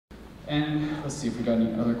And let's see if we got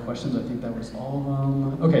any other questions. I think that was all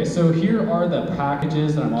of them. Okay, so here are the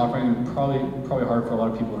packages that I'm offering. Probably hard for a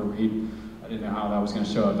lot of people to read. I didn't know how that was going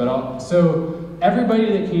to show up. But so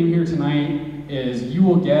everybody that came here tonight is you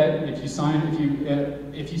will get if you sign up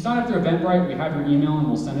through Eventbrite, we have your email and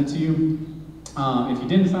we'll send it to you. If you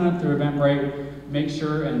didn't sign up through Eventbrite, make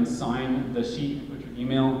sure and sign the sheet and put your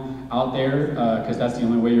email out there because that's the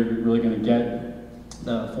only way you're really going to get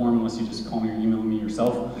the form unless you just call me or email me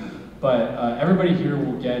yourself. But everybody here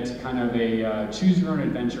will get kind of a choose your own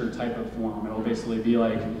adventure type of form. It'll basically be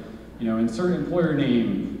like, you know, insert employer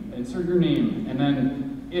name, insert your name, and then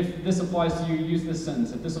if this applies to you, use this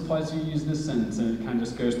sentence. If this applies to you, use this sentence, and it kind of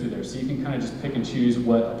just goes through there. So you can kind of just pick and choose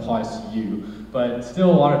what applies to you. But still,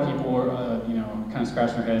 a lot of people are, you know, kind of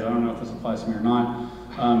scratching their heads. I don't know if this applies to me or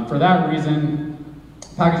not. For that reason,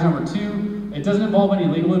 package number 2, it doesn't involve any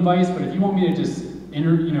legal advice, but if you want me to just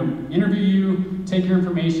interview you, take your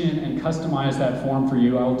information, and customize that form for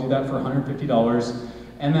you, I will do that for $150.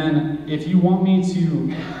 And then if you want me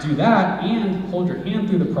to do that and hold your hand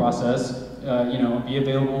through the process, you know, be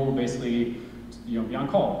available, basically, you know, be on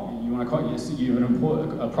call. You want to call, you have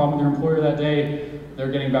a problem with your employer that day,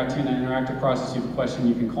 they're getting back to you in that interactive process, you have a question,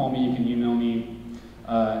 you can call me, you can email me,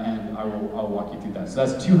 and I'll walk you through that. So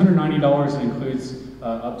that's $290. It includes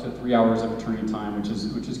up to 3 hours of attorney time, which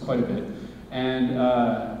is quite a bit. And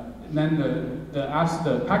then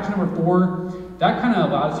the package number 4, that kind of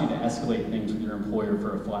allows you to escalate things with your employer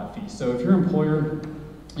for a flat fee. So if your employer,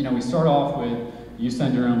 you know, we start off with you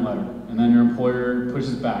send your own letter, and then your employer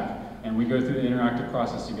pushes back, and we go through the interactive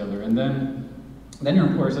process together, and then your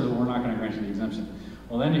employer says, well, we're not going to grant you the exemption.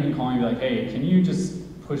 Well, then you can call me and be like, hey, can you just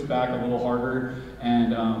push back a little harder?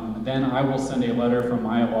 And then I will send a letter from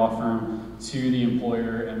my law firm to the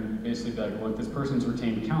employer and basically be like, look, this person's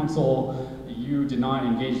retained counsel, you did not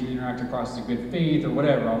engage in the interactive process in good faith or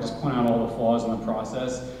whatever. I'll just point out all the flaws in the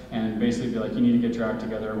process and basically be like, you need to get your act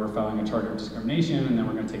together, we're filing a charge of discrimination, and then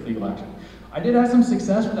we're going to take legal action. I did have some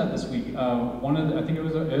success with that this week. I think it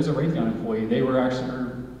was a Raytheon employee. They were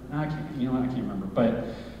actually, I can't remember. But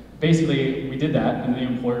basically, we did that, and the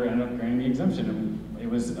employer ended up granting the exemption, and it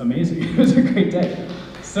was amazing. It was a great day.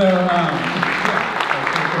 So, yeah.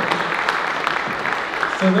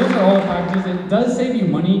 So those are all the packages. It does save you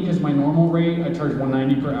money because my normal rate, I charge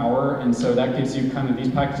 $190 per hour, and so that gives you kind of,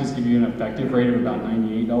 these packages give you an effective rate of about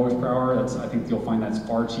 $98 per hour. I think you'll find that's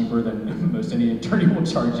far cheaper than most any attorney will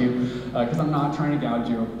charge you, because I'm not trying to gouge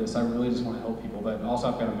you over this. I really just want to help people, but also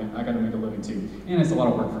I got to make a living too, and it's a lot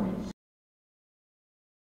of work for me.